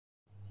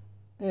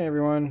Hey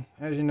everyone,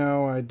 as you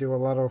know, I do a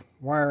lot of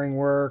wiring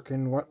work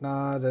and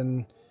whatnot,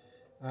 and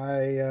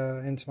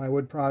into my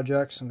wood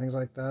projects and things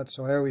like that,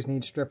 so I always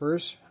need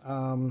strippers.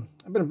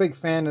 I've been a big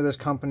fan of this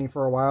company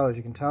for a while. As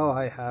you can tell,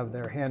 I have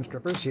their hand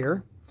strippers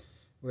here,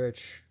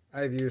 which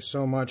I've used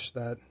so much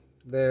that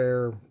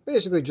they're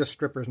basically just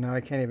strippers now.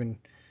 I can't even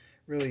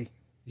really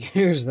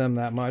use them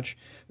that much,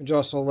 which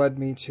also led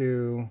me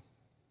to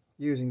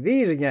using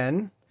these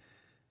again.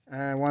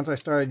 And once I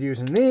started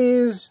using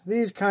these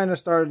kind of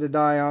started to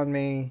die on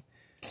me.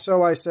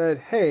 So I said,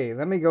 hey,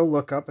 let me go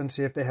look up and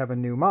see if they have a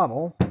new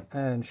model.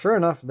 And sure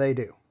enough, they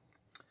do.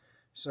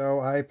 So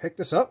I picked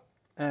this up,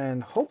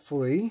 and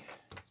hopefully,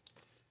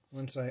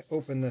 once I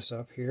open this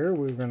up here,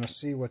 we're going to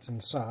see what's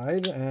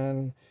inside.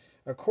 And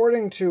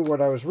according to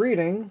what I was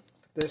reading,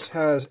 this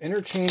has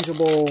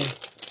interchangeable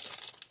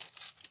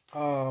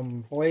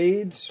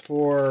blades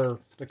for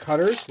the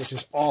cutters, which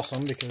is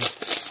awesome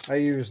because I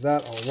use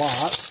that a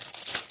lot.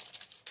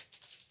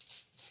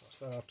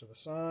 That off to the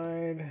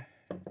side.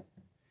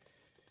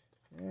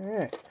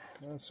 Alright,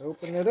 let's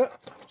open it up.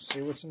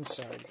 See what's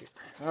inside here.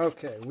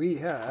 Okay, we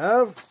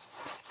have,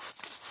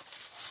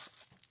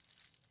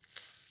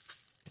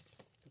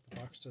 put the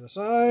box to the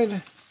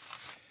side.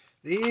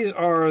 These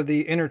are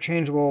the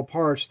interchangeable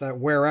parts that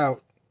wear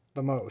out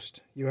the most.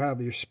 You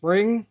have your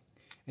spring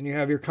and you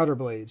have your cutter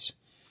blades.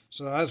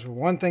 So that's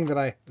one thing that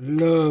I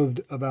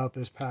loved about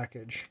this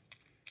package,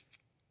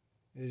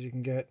 is you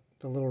can get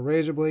the little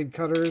razor blade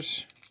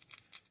cutters,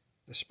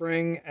 the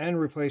spring, and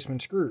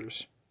replacement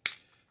screws.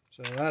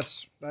 So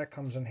that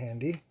comes in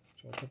handy.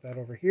 So I'll put that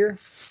over here.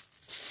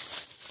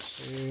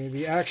 See,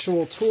 the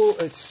actual tool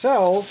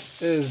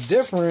itself is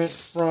different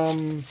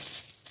from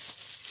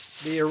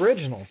the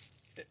original.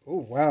 Oh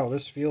wow,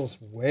 this feels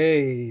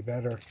way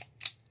better.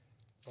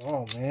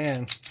 Oh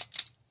man.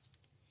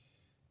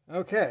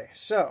 Okay,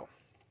 so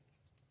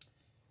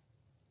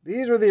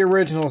these were the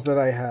originals that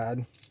I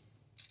had.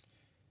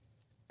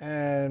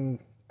 And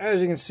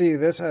as you can see,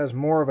 this has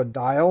more of a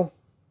dial.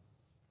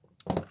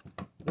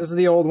 This is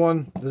the old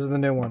one. This is the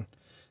new one.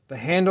 The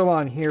handle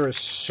on here is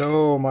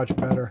so much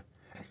better.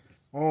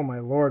 Oh my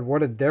lord,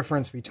 what a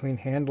difference between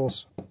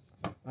handles.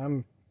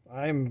 I'm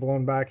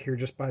blown back here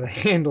just by the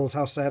handles.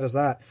 How sad is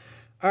that?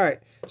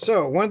 Alright,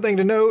 so one thing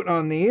to note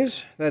on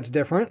these that's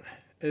different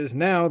is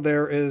now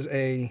there is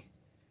a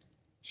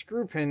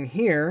screw pin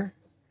here,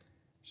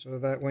 so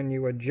that when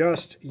you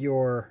adjust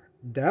your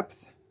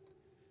depth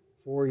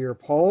for your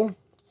pull,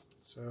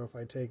 so if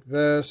I take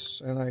this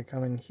and I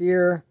come in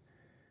here,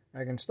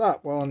 I can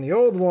stop. Well, on the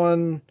old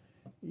one,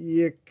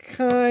 you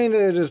kind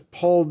of just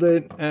pulled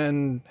it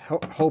and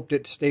hoped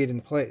it stayed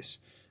in place.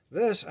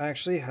 This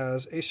actually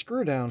has a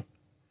screw down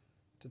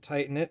to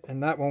tighten it,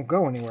 and that won't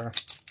go anywhere.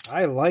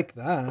 I like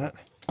that.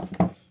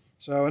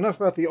 So enough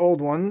about the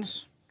old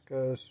ones,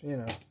 because, you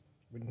know,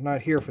 we're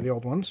not here for the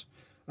old ones.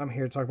 I'm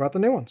here to talk about the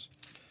new ones.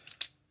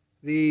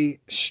 The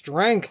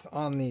strength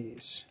on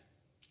these,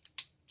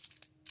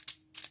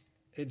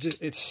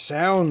 it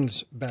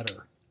sounds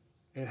better.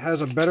 It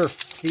has a better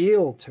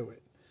feel to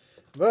it.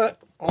 But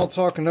all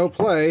talk and no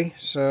play,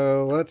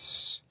 so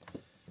let's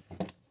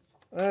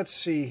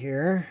see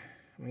here.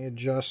 Let me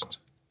adjust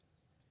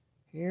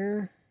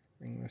here.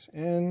 Bring this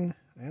in.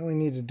 I only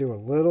need to do a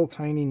little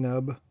tiny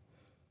nub.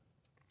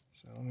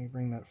 So let me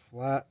bring that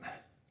flat.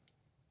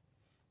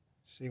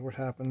 See what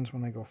happens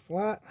when I go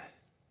flat.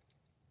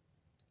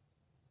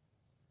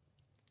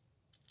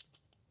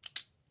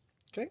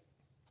 Okay.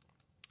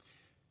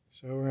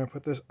 So we're going to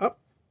put this up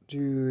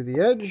to the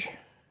edge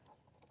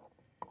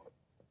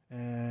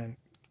and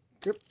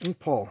grip and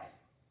pull.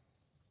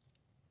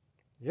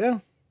 Yeah.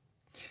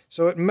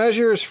 So it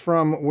measures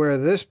from where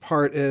this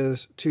part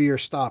is to your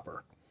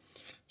stopper.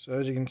 So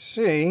as you can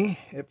see,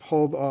 it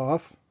pulled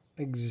off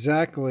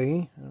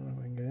exactly. I don't know if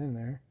I can get in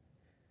there.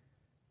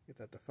 Get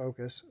that to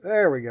focus.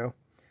 There we go.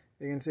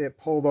 You can see it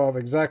pulled off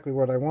exactly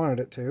what I wanted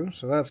it to,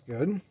 so that's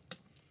good.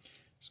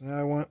 So now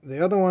I want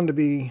the other one to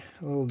be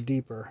a little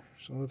deeper.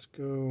 So let's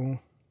go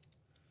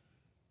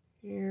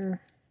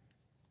here.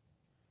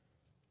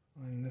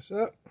 Line this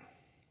up.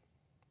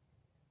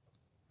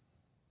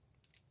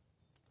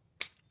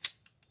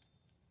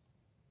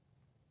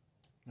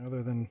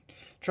 Other than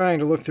trying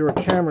to look through a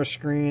camera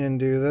screen and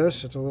do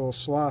this, it's a little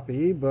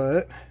sloppy,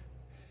 but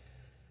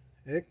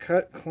it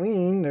cut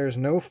clean. There's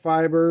no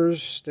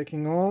fibers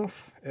sticking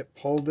off. It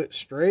pulled it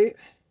straight.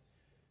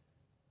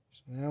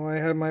 So now I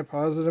have my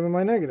positive and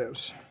my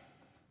negatives.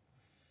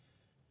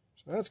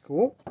 So that's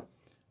cool.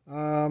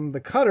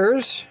 The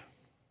cutters,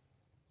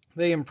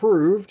 they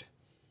improved,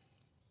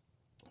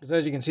 because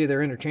as you can see,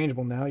 they're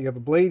interchangeable now. You have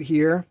a blade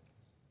here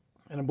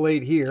and a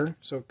blade here,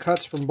 so it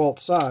cuts from both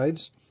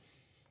sides.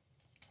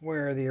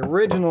 Where the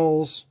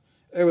originals,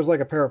 it was like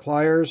a pair of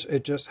pliers.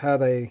 It just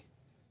had a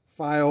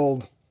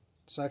filed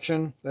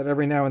section that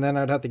every now and then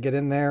I'd have to get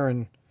in there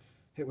and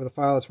hit with a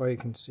file. That's why you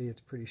can see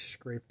it's pretty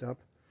scraped up,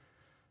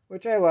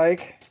 which I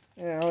like.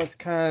 You know, it's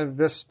kind of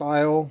this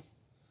style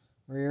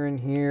where you're in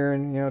here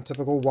and, you know,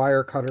 typical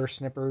wire cutter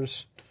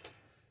snippers.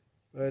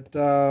 But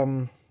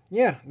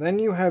yeah, then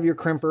you have your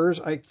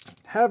crimpers. I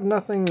have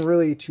nothing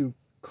really to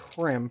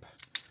crimp,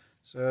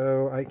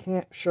 so I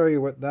can't show you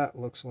what that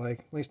looks like,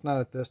 at least not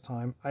at this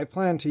time. I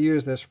plan to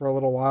use this for a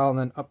little while and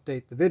then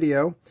update the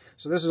video.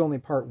 So this is only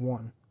part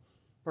 1.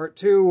 Part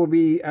 2 will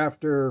be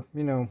after,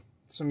 you know,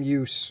 some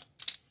use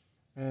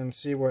and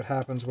see what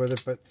happens with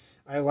it. But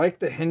I like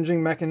the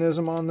hinging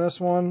mechanism on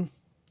this one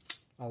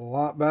a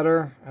lot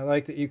better. I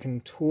like that you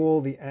can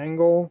tool the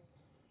angle.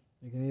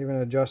 You can even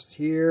adjust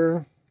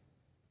here.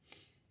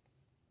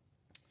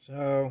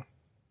 So,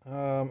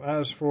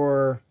 as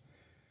for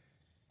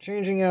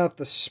changing out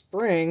the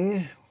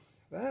spring,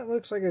 that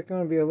looks like it's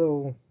going to be a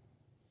little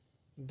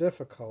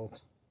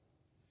difficult.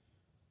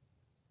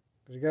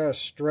 Because you got to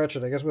stretch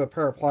it. I guess with a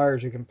pair of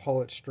pliers you can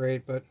pull it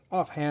straight, but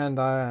offhand,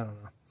 I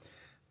don't know.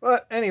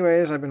 But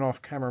anyways, I've been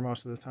off camera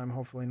most of the time,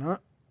 hopefully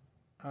not.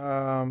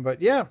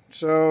 But yeah,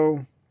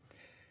 so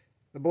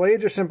the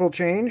blades are simple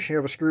change. You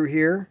have a screw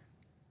here.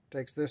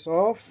 Takes this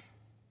off.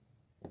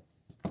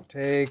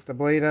 Take the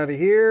blade out of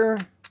here.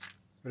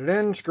 Put it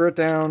in, screw it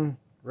down,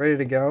 ready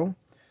to go.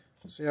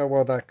 See how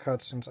well that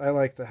cuts, since I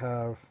like to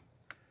have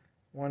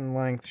one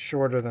length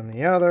shorter than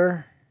the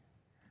other.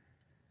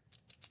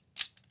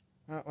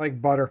 Not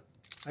like butter.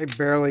 I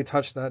barely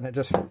touched that and it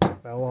just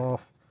fell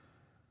off.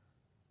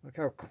 Look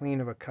how clean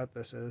of a cut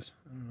this is.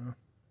 I don't know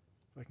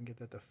if I can get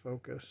that to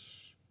focus.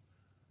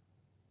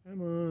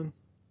 Come on.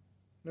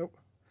 Nope.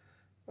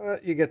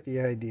 But you get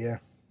the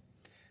idea.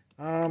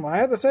 I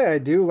have to say, I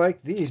do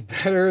like these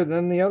better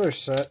than the other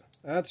set.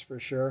 That's for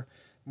sure.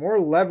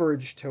 More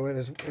leverage to it,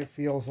 it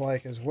feels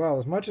like, as well.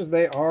 As much as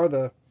they are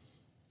the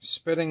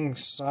spitting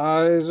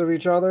size of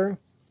each other,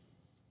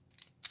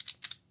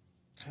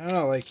 I don't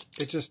know, like,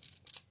 it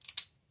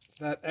just,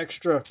 that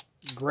extra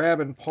grab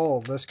and pull,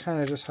 this kind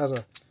of just has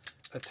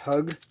a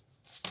tug,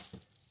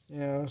 you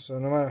know, so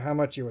no matter how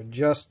much you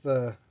adjust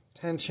the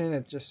tension,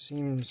 it just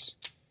seems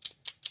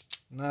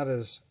not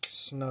as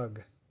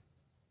snug.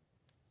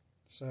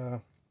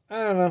 So,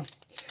 I don't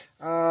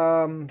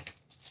know.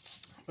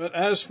 But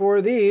as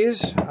for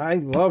these, I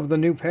love the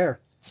new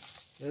pair.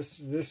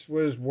 This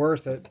was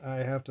worth it, I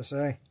have to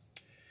say.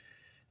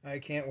 I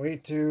can't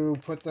wait to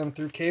put them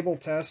through cable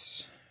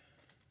tests.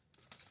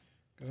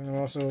 Because I'm going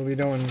to also be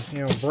doing, you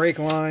know, brake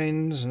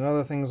lines and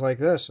other things like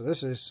this. So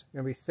this is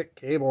going to be thick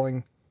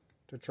cabling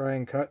to try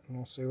and cut, and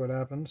we'll see what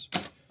happens.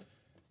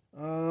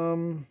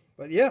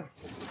 But yeah,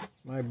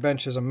 my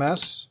bench is a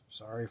mess.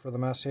 Sorry for the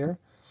mess here.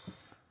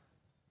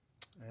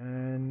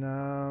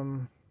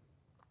 And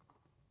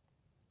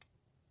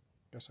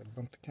guess I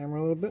bumped the camera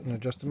a little bit and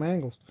adjusted my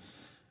angles.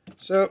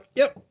 So,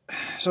 yep.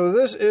 So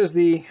this is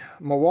the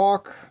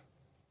MulWark,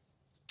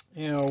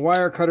 you know,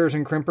 wire cutters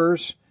and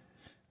crimpers.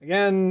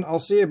 Again, I'll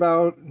see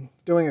about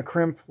doing a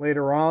crimp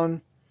later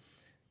on.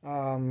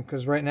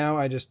 Because right now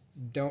I just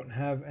don't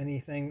have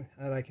anything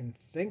that I can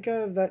think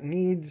of that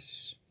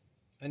needs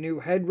a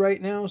new head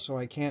right now. So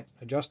I can't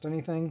adjust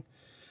anything.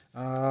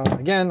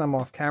 Again, I'm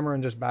off camera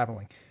and just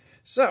babbling.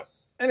 So,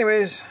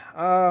 anyways,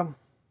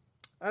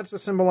 that's the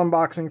simple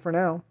unboxing for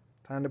now.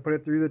 Time to put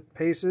it through the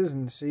paces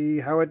and see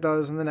how it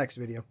does in the next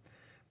video.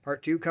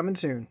 Part 2 coming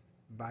soon.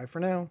 Bye for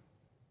now.